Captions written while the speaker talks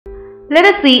Let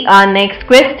us see our next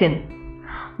question.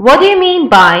 What do you mean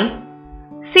by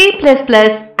C++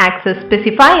 access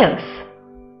specifiers?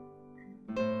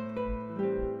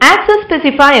 Access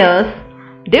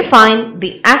specifiers define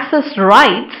the access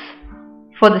rights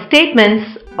for the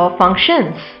statements or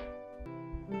functions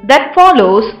that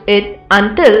follows it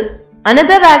until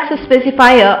another access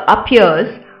specifier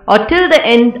appears or till the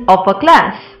end of a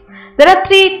class. There are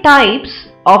three types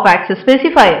of access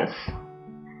specifiers: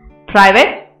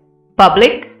 private,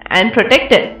 public and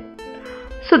protected.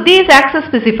 So these access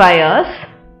specifiers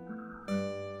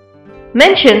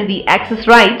mention the access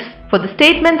rights for the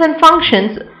statements and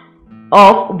functions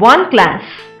of one class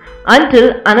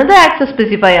until another access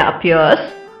specifier appears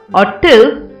or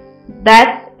till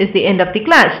that is the end of the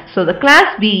class. So the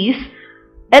class B's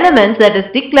elements that is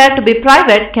declared to be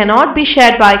private cannot be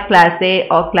shared by class A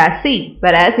or class C,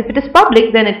 whereas if it is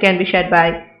public, then it can be shared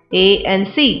by A and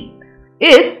C.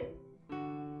 If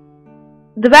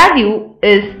the value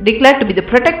is declared to be the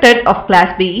protected of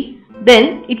class B,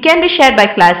 then it can be shared by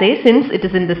class A since it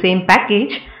is in the same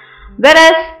package,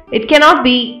 whereas it cannot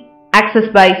be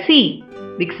accessed by C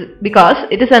because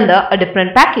it is under a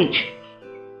different package.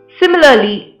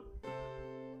 Similarly,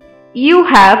 you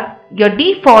have your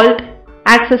default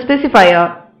access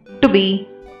specifier to be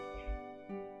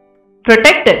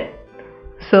protected.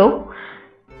 So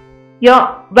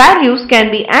your values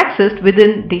can be accessed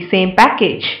within the same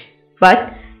package,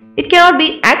 but it cannot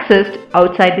be accessed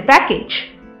outside the package.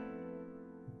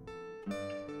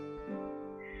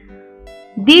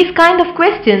 These kind of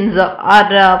questions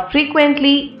are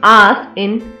frequently asked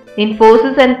in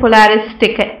Infosys and Polaris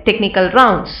technical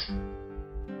rounds.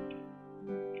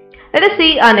 Let us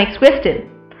see our next question.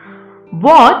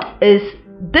 What is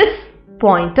this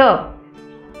pointer?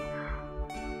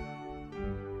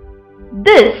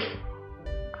 This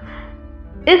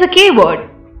is a keyword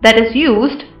that is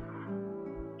used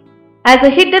as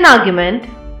a hidden argument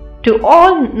to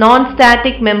all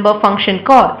non-static member function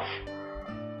calls,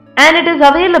 and it is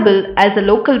available as a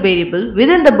local variable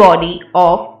within the body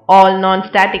of all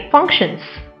non-static functions.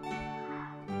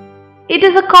 It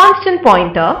is a constant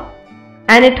pointer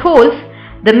and it holds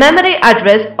the memory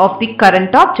address of the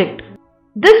current object.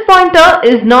 This pointer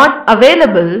is not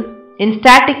available in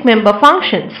static member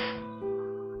functions,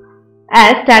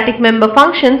 as static member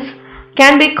functions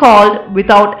can be called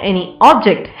without any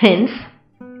object. Hence,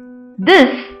 this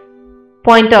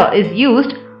pointer is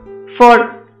used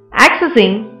for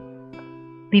accessing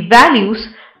the values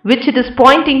which it is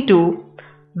pointing to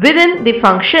within the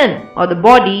function or the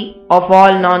body of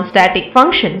all non-static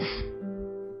functions.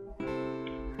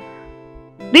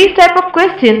 These type of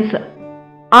questions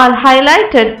are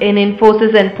highlighted in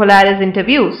Infosys and Polaris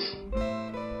interviews.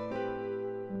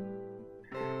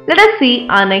 Let us see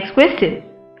our next question.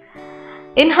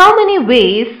 In how many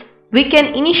ways we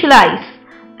can initialize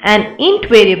an int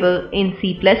variable in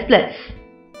C++?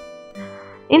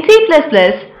 In C++,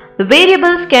 the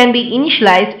variables can be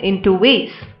initialized in two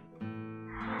ways.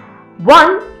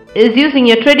 One is using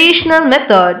your traditional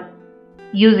method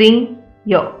using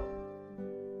your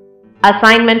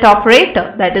assignment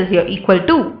operator, that is your equal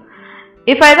to.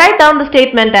 If I write down the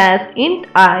statement as int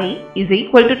I is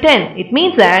equal to 10, it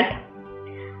means that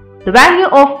the value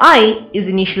of I is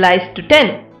initialized to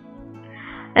 10.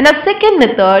 And our second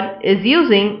method is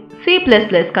using C++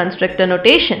 constructor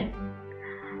notation.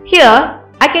 Here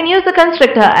I can use the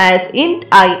constructor as int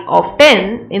I of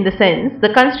 10, in the sense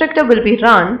the constructor will be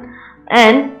run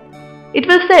and it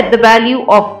will set the value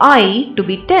of I to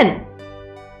be 10.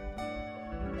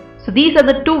 So these are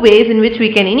the two ways in which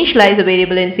we can initialize a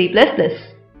variable in C++.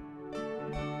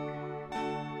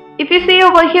 If you see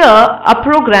over here, a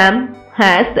program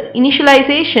has the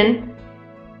initialization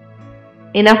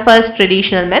in a first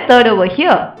traditional method over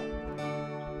here.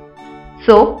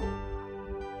 So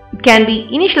it can be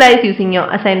initialized using your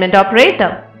assignment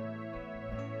operator.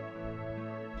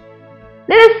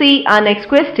 Let us see our next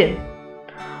question.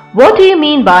 What do you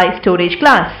mean by storage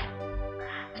class?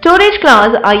 Storage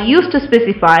class are used to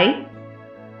specify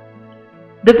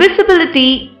the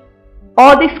visibility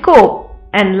or the scope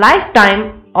and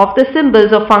lifetime of the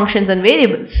symbols of functions and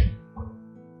variables.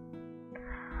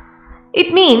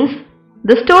 It means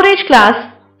the storage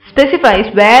class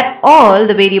specifies where all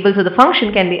the variables of the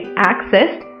function can be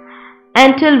accessed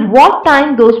and till what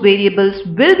time those variables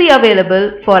will be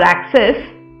available for access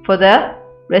for the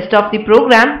rest of the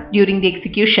program during the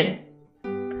execution.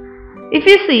 If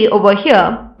you see over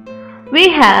here, we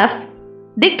have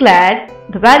declared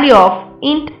the value of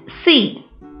int C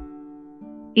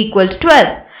equal to 12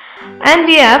 and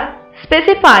we have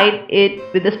specified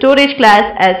it with the storage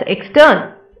class as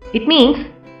extern. It means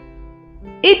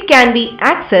it can be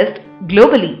accessed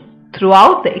globally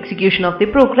throughout the execution of the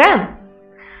program.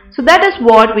 So that is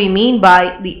what we mean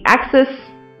by the access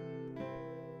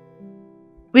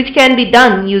which can be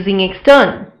done using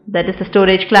extern, that is the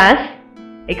storage class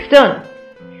extern.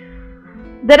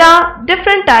 There are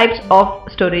different types of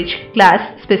storage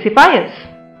class specifiers.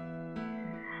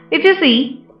 If you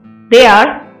see, they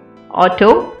are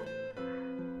auto,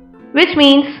 which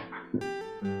means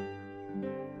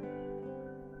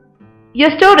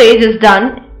your storage is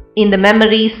done in the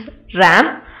memory's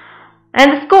RAM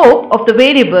and the scope of the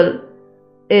variable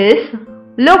is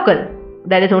local.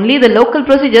 That is, only the local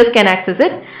procedures can access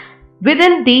it.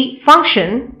 Within the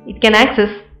function, it can access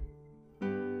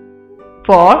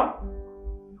for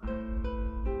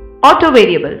auto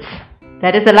variables.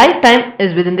 That is, the lifetime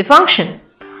is within the function.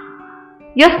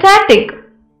 Your static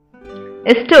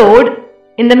is stored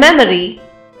in the memory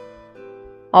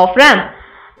of RAM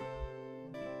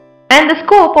and the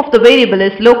scope of the variable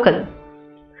is local.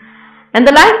 And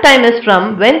the lifetime is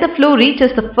from when the flow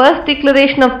reaches the first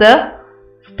declaration of the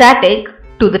static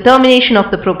to the termination of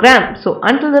the program. So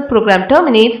until the program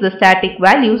terminates, the static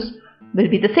values will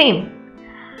be the same.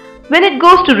 When it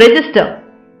goes to register,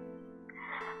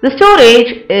 the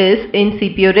storage is in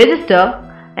CPU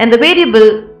register and the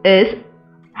variable is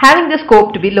having the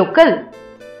scope to be local.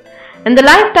 And the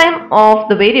lifetime of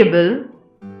the variable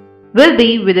will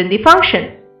be within the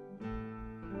function.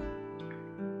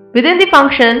 Within the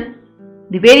function,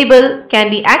 the variable can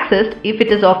be accessed if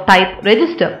it is of type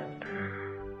register.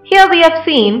 Here we have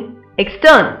seen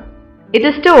extern. It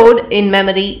is stored in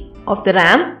memory of the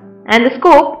RAM and the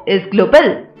scope is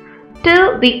global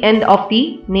till the end of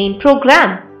the main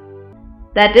program.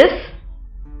 That is,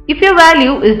 if your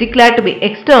value is declared to be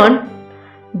extern,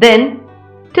 then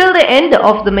till the end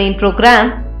of the main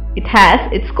program, it has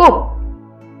its scope.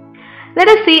 Let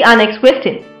us see our next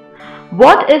question.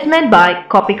 What is meant by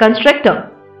copy constructor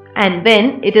and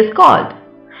when it is called?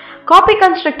 Copy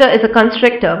constructor is a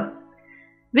constructor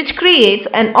which creates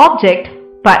an object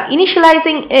by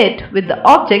initializing it with the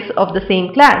objects of the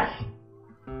same class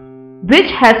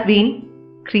which has been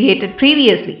created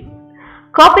previously.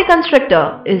 Copy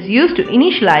constructor is used to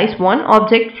initialize one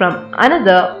object from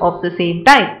another of the same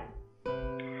type.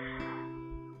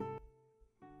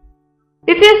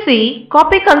 If you see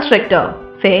copy constructor,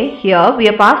 say here we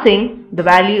are passing the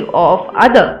value of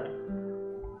other,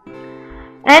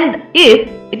 and if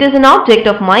it is an object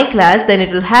of my class, then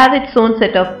it will have its own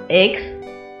set of X,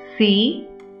 C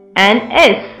and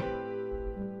S.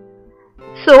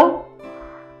 So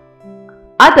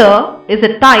other is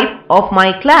a type of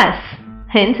my class,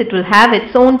 hence it will have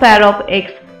its own pair of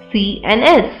X, C and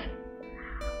S.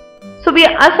 So we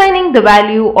are assigning the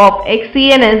value of X,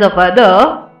 C and S of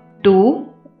other to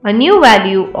a new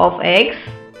value of X,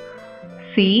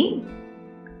 C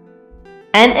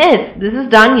and S. This is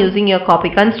done using your copy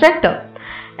constructor.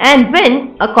 And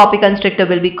when a copy constructor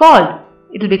will be called?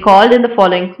 It will be called in the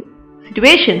following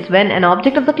situations: when an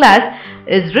object of the class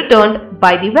is returned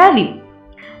by the value,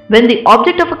 when the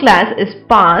object of a class is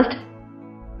passed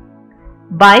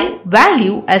by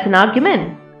value as an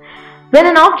argument, when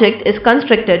an object is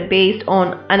constructed based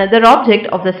on another object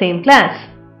of the same class,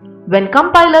 when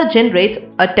compiler generates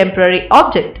a temporary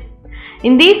object.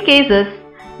 In these cases,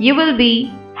 you will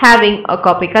be having a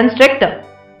copy constructor.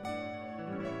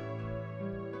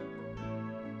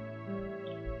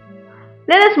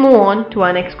 Let us move on to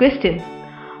our next question.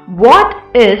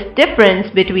 What is difference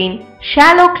between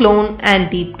shallow clone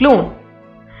and deep clone,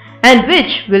 and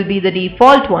which will be the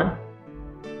default one?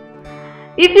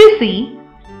 If you see,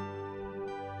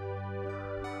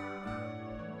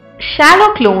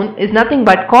 shallow clone is nothing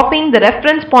but copying the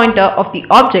reference pointer of the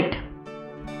object,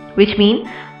 which means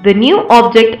the new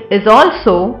object is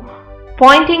also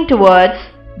pointing towards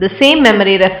the same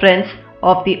memory reference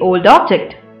of the old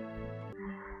object,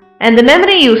 and the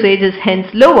memory usage is hence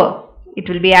lower. It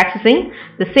will be accessing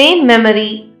the same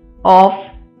memory of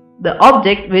the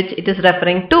object which it is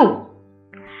referring to.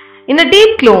 In a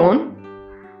deep clone,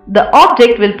 the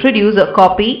object will produce a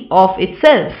copy of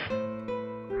itself.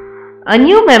 A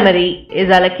new memory is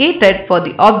allocated for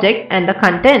the object and the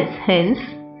contents, hence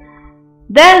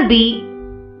there will be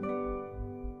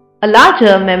a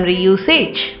larger memory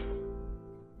usage.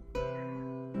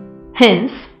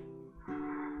 Hence,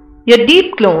 your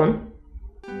deep clone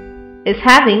is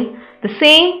having the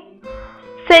same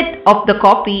set of the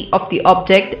copy of the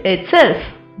object itself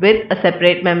with a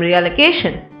separate memory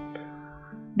allocation.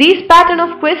 These pattern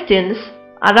of questions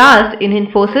are asked in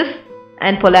Infosys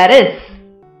and Polaris.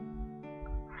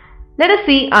 Let us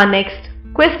see our next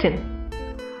question.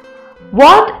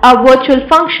 What are virtual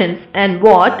functions and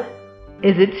what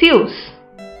is its use?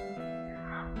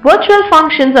 Virtual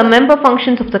functions are member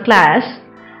functions of the class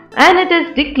and it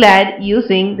is declared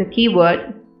using the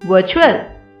keyword virtual.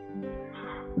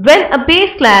 When a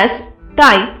base class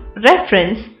type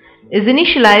reference is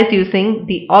initialized using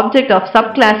the object of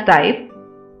subclass type,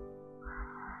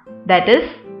 that is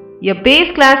your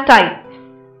base class type.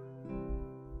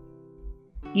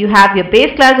 You have your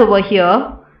base class over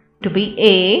here to be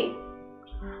A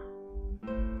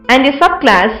and your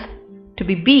subclass to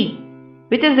be B,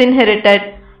 which is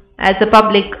inherited as the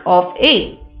public of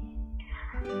A.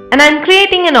 And I am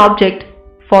creating an object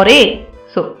for A.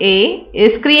 So A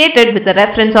is created with a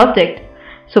reference object.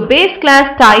 So base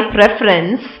class type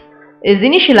reference is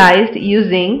initialized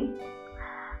using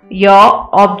your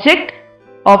object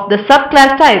of the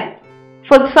subclass type.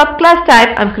 For the subclass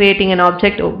type, I am creating an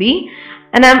object OB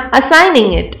and I am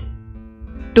assigning it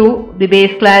to the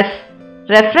base class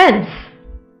reference.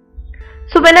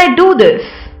 So when I do this,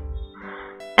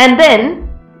 and then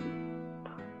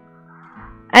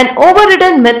an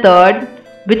overridden method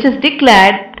which is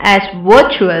declared as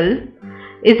virtual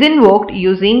is invoked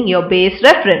using your base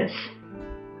reference.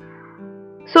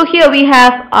 So here we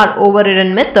have our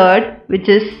overridden method which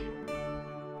is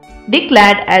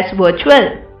declared as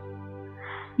virtual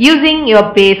using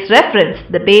your base reference.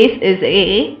 The base is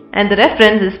A and the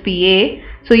reference is PA.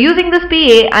 So using this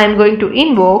PA, I am going to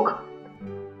invoke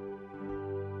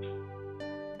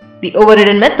the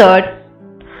overridden method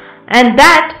and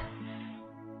that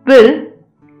will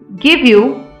give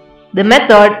you the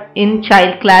method in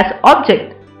child class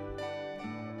object.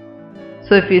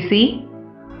 So if you see,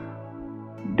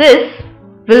 this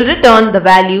will return the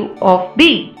value of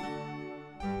B.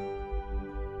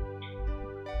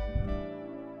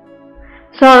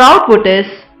 So our output is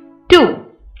 2.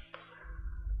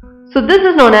 So this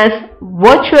is known as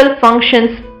virtual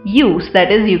functions use,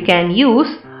 that is you can use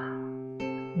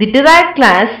the derived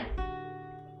class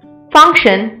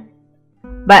function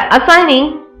by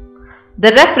assigning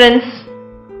the reference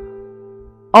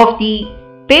of the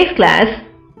base class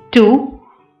to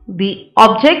the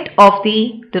object of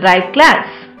the derived class.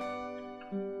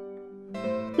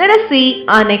 Let us see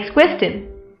our next question.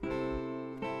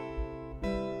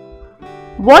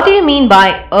 What do you mean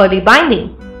by early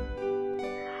binding?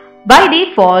 By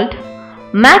default,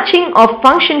 matching of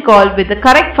function call with the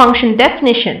correct function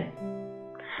definition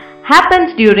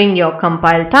happens during your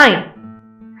compile time.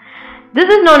 This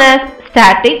is known as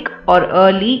static or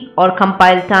early or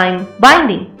compile time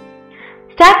binding.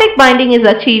 Static binding is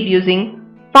achieved using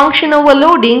function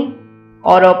overloading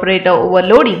or operator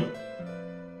overloading.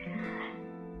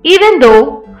 Even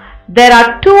though there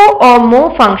are two or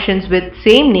more functions with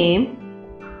same name,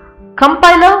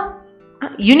 compiler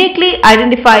uniquely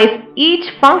identifies each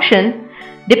function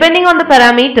depending on the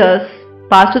parameters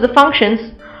passed to the functions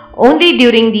only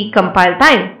during the compile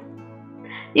time.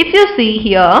 If you see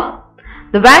here,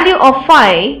 the value of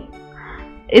 5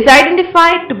 is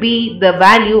identified to be the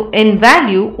value in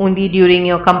value only during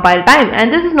your compile time,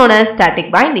 and this is known as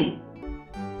static binding.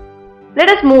 Let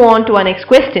us move on to our next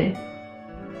question.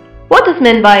 What is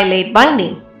meant by late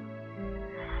binding?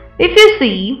 If you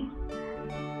see,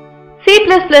 C++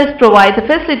 provides a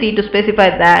facility to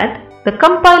specify that the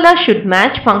compiler should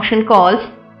match function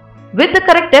calls with the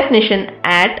correct definition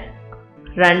at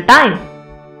runtime,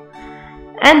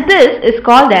 and this is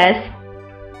called as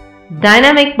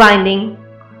dynamic binding,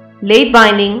 late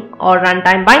binding or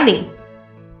runtime binding.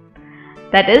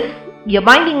 That is, your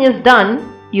binding is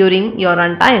done during your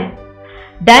runtime.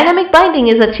 Dynamic binding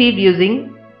is achieved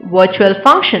using virtual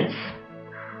functions.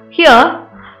 Here,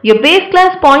 your base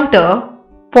class pointer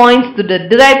points to the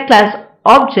derived class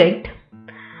object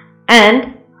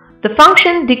and the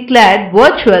function declared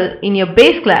virtual in your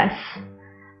base class.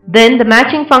 Then the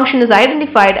matching function is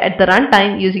identified at the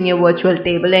runtime using a virtual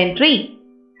table entry.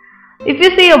 If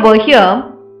you see over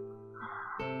here,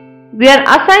 we are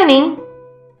assigning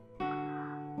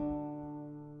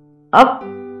a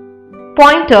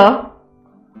pointer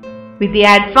with the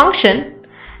add function,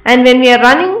 and when we are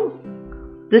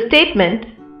running the statement,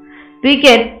 we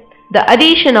get the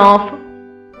addition of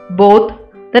both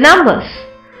the numbers.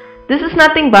 This is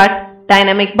nothing but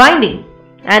dynamic binding,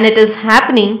 and it is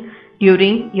happening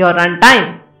during your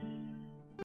runtime.